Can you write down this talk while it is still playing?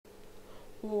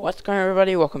What's going on,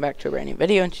 everybody? Welcome back to a brand new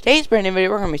video. In today's brand new video,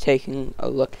 we're going to be taking a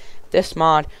look at this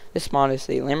mod. This mod is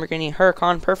the Lamborghini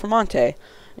Huracan Performante.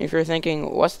 And if you're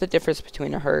thinking, what's the difference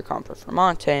between a Huracan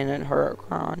Performante and a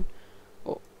Huracan?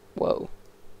 Oh, whoa.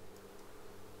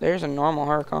 There's a normal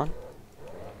Huracan.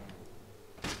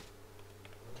 This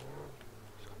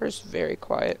car is very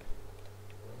quiet.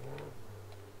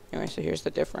 Anyway, so here's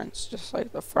the difference. Just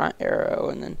like the front arrow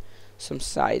and then some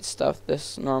side stuff.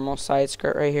 This normal side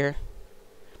skirt right here.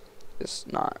 This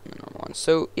not the normal one.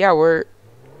 So yeah, we're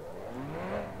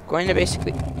going to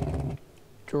basically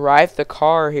drive the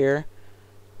car here.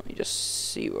 Let me just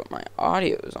see what my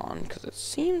audio is on because it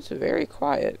seems very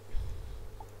quiet.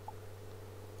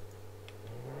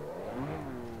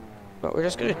 But we're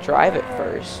just gonna drive it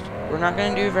first. We're not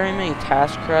gonna do very many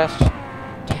crash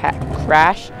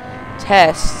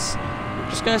tests. We're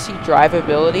just gonna see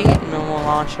drivability, and then we'll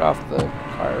launch it off the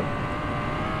car.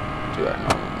 Do our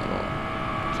normal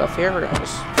stuff here. We're gonna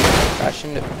just crash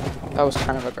into. That was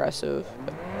kind of aggressive,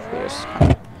 but if we just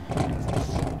kind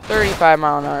of 35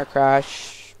 mile an hour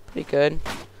crash, pretty good.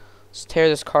 Let's tear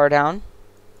this car down.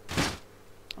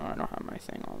 Oh, I don't have my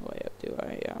thing all the way up, do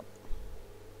I? Yeah.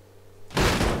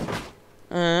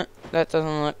 That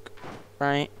doesn't look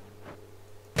right.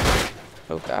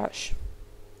 Oh gosh.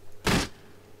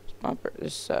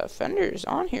 This fender is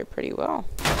on here pretty well.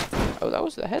 Oh, that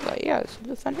was the headlight. Yeah, so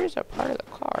the fenders are part of the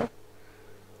car.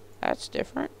 That's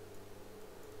different.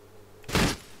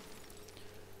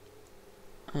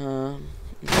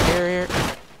 Interior.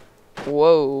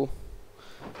 Whoa.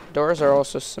 Doors are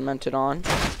also cemented on.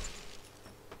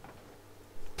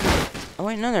 Oh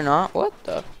wait, no they're not. What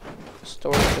the? This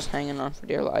door is just hanging on for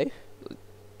dear life.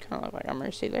 Kind of look like a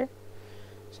Mercy there.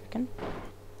 Second. I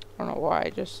don't know why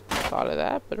I just thought of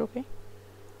that, but okay.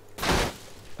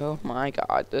 Oh my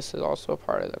god, this is also a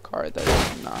part of the car that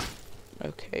is not.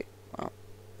 Okay, well.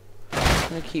 I'm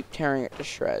gonna keep tearing it to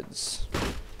shreds.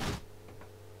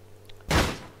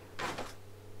 There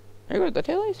you go, the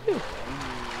taillights too.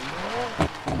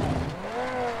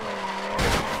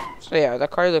 So yeah, the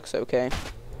car looks okay.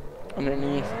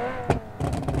 Underneath.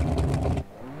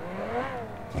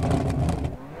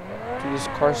 Dude, this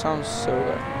car sounds so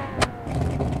good.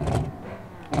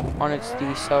 On its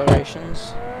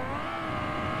decelerations.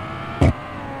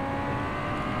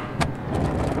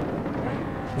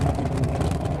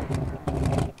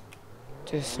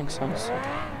 This thing sounds so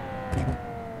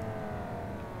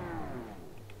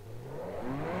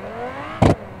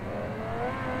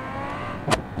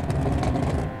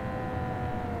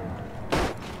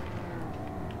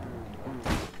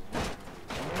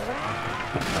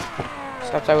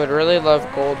except I would really love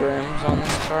gold rims on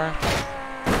this car.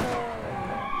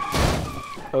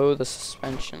 Oh, the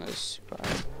suspension is super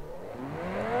hard.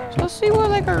 So let's see what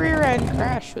like a rear end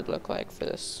crash would look like for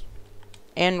this.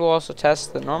 And we'll also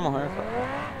test the normal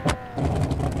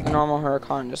Huracan. The normal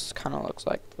Huracan just kind of looks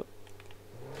like the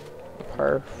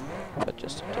Perf, but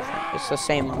just different. It's the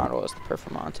same model as the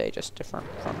Performante, just different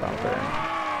front bumper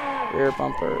and rear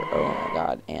bumper. Oh my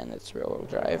god, and it's rear-wheel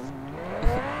drive.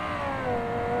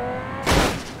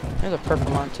 The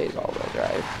Performante is all-wheel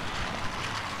drive.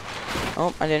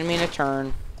 Oh, I didn't mean to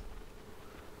turn.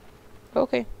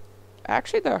 Okay.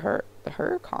 Actually, the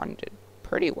Huracan did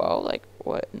pretty well, like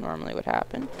what normally would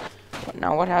happen. But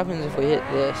now what happens if we hit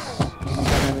this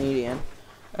center median?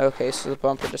 Okay, so the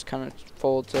bumper just kind of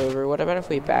folds over. What about if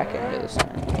we back into the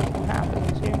center median? What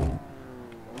happens here?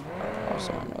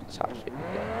 Also, I know the top speed.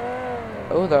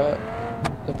 Oh, the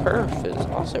Perf is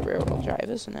also rear-wheel drive,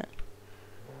 isn't it?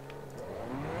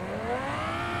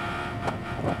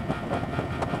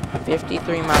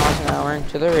 $53 miles an hour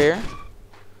into the rear.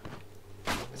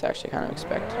 It's actually kind of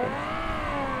expected.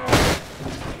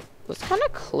 Let's kind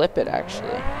of clip it,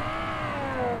 actually.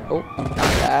 Oh, not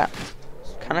that.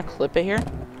 Let's kind of clip it here.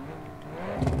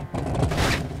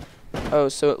 Oh,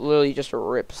 so it literally just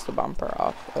rips the bumper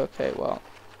off. Okay, well,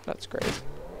 that's great.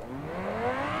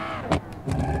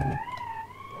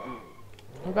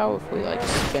 What about if we, like,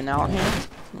 spin out here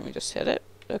and we just hit it?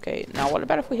 Okay, now what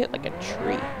about if we hit, like, a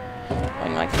tree?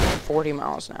 Going, like, 40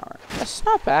 miles an hour. That's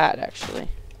not bad, actually.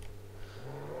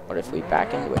 What if we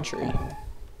back into a tree?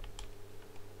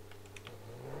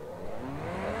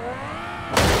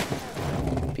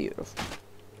 Beautiful.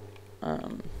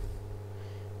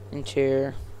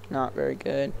 Interior, not very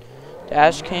good.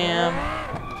 Dash cam.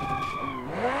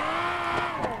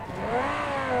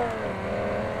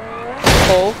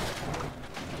 Pull.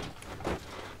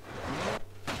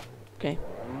 Okay.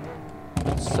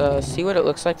 Let's see what it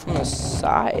looks like from the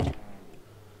side.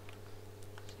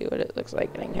 See what it looks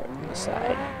like getting hit from the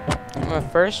side. I'm gonna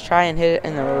first try and hit it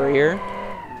in the rear.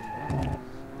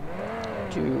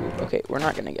 Okay, we're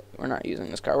not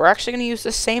using this car. We're actually gonna use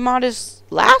the same mod as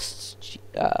last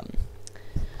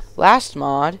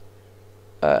mod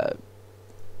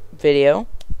video,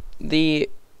 the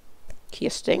Kia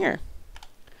Stinger.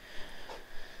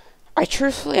 I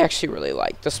truthfully actually really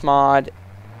like this mod,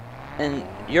 and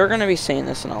you're gonna be seeing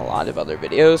this in a lot of other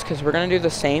videos because we're gonna do the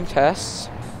same tests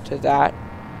to that,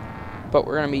 but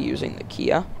we're gonna be using the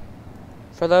Kia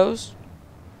for those.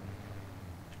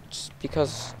 Just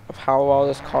because of how well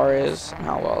this car is and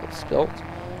how well it's built.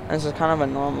 And this is kind of a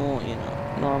normal,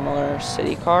 normaler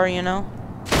city car,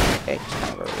 Okay, just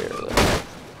kind of a rear little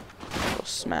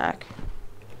smack.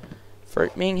 For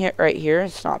it being hit right here,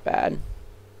 it's not bad.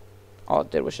 All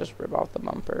it did was just rip off the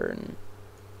bumper and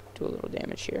do a little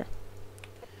damage here.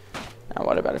 Now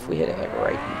what about if we hit it like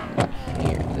right in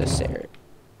here, this area?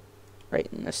 Right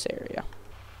in this area.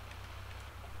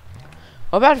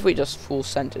 What about if we just full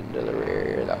sent into the rear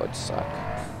here? That would suck.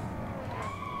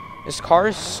 This car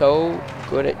is so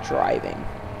good at driving.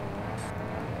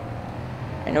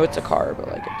 I know it's a car, but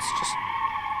like it's just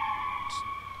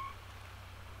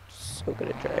so good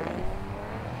at driving.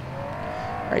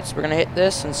 Alright, so we're gonna hit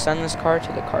this and send this car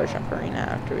to the car jump arena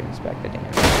after we inspect the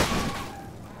damage.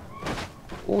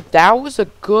 Oh, that was a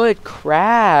good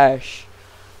crash.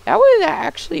 That was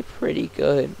actually pretty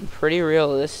good and pretty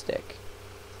realistic.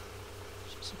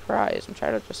 Surprised. I'm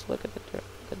trying to just look at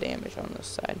the damage on this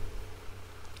side.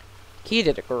 Key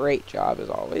did a great job as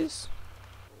always.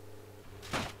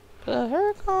 The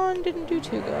Huracan didn't do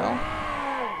too well.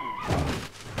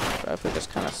 But if we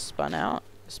just kind of spun out,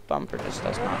 this bumper just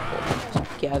does not hold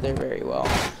together very well.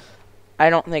 I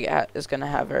don't think it is going to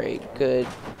have very good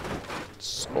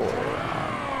score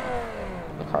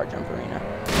on the car jump arena.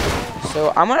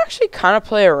 So I'm going to actually kind of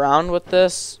play around with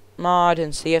this mod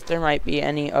and see if there might be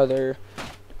any other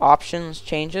options,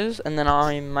 changes, and then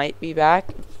I might be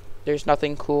back. There's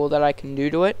nothing cool that I can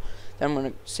do to it. Then I'm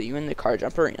going to see you in the car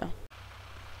jump arena.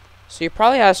 So you're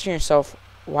probably asking yourself,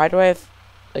 why do I have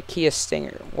a Kia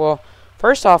Stinger? Well,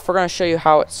 first off, we're going to show you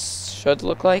how it should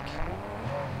look like.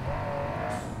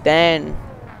 Then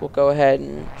we'll go ahead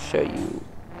and show you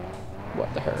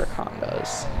what the Huracan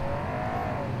does.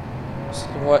 This is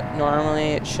what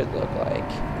normally it should look like.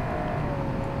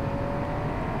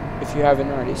 If you haven't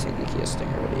already seen the Kia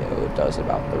Stinger video, it does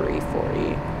about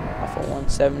 340 off of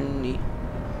 170.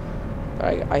 But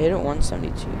I hit it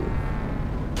 172.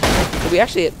 So we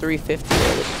actually hit 350,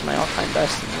 which is my all-time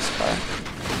best in this car.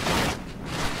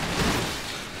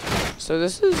 So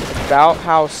this is about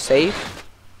how safe,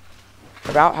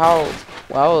 about how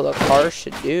well the car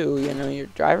should do. Your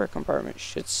driver compartment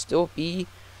should still be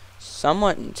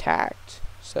somewhat intact.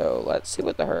 So let's see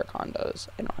what the Huracan does.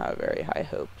 I don't have very high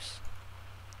hopes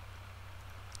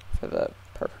for the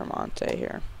Performante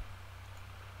here.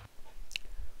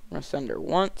 I'm going to send her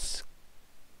once.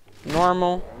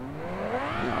 Normal.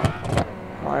 No.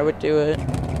 I would do it.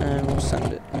 And we'll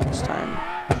send it next time.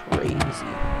 Crazy.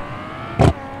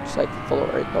 Just like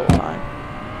Floyd the whole time.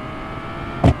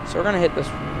 So we're going to hit this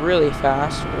really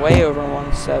fast. Way over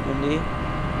 170.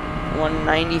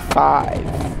 195.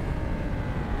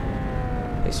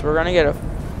 Okay, so we're going to get a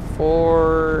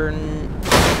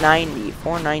 490.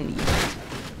 490.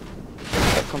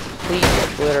 Complete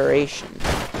obliteration.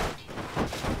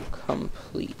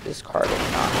 Complete. This car did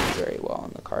not do very well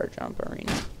in the car jump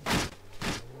arena.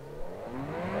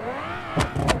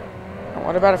 Now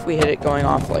what about if we hit it going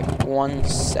off like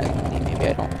 170? Maybe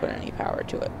I don't put any power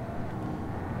to it.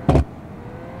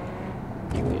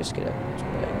 Maybe we just get it to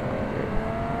like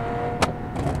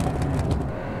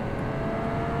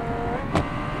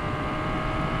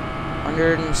 100.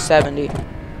 170.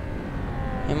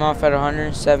 Came off at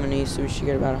 170, so we should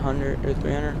get about 100 or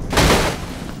 300.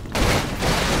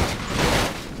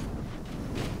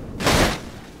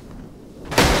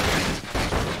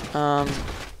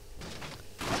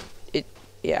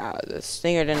 Yeah, the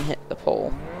Stinger didn't hit the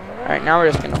pole. Alright, now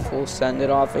we're just gonna full send it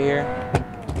off of here.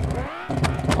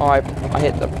 Oh, I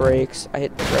hit the brakes. I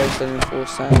hit the brakes and then full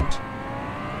send.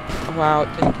 Oh, wow, it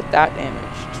didn't get that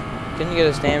damaged. Didn't get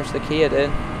as damaged the Kia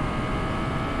did.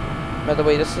 By the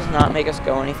way, this does not make us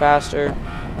go any faster.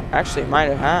 Actually, it might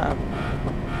have.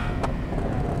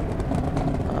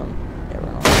 Yeah,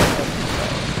 we're not.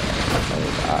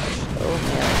 Oh gosh. Oh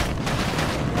man.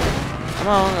 Come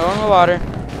on, go in the water.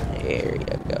 There you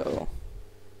go.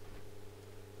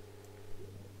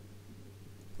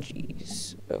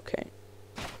 Jeez. Okay.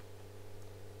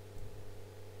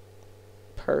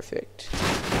 Perfect.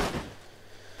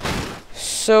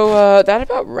 So, that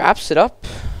about wraps it up.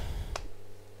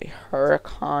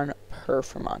 Huracan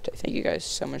Performante. Thank you guys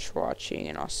so much for watching,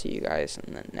 and I'll see you guys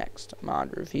in the next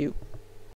mod review.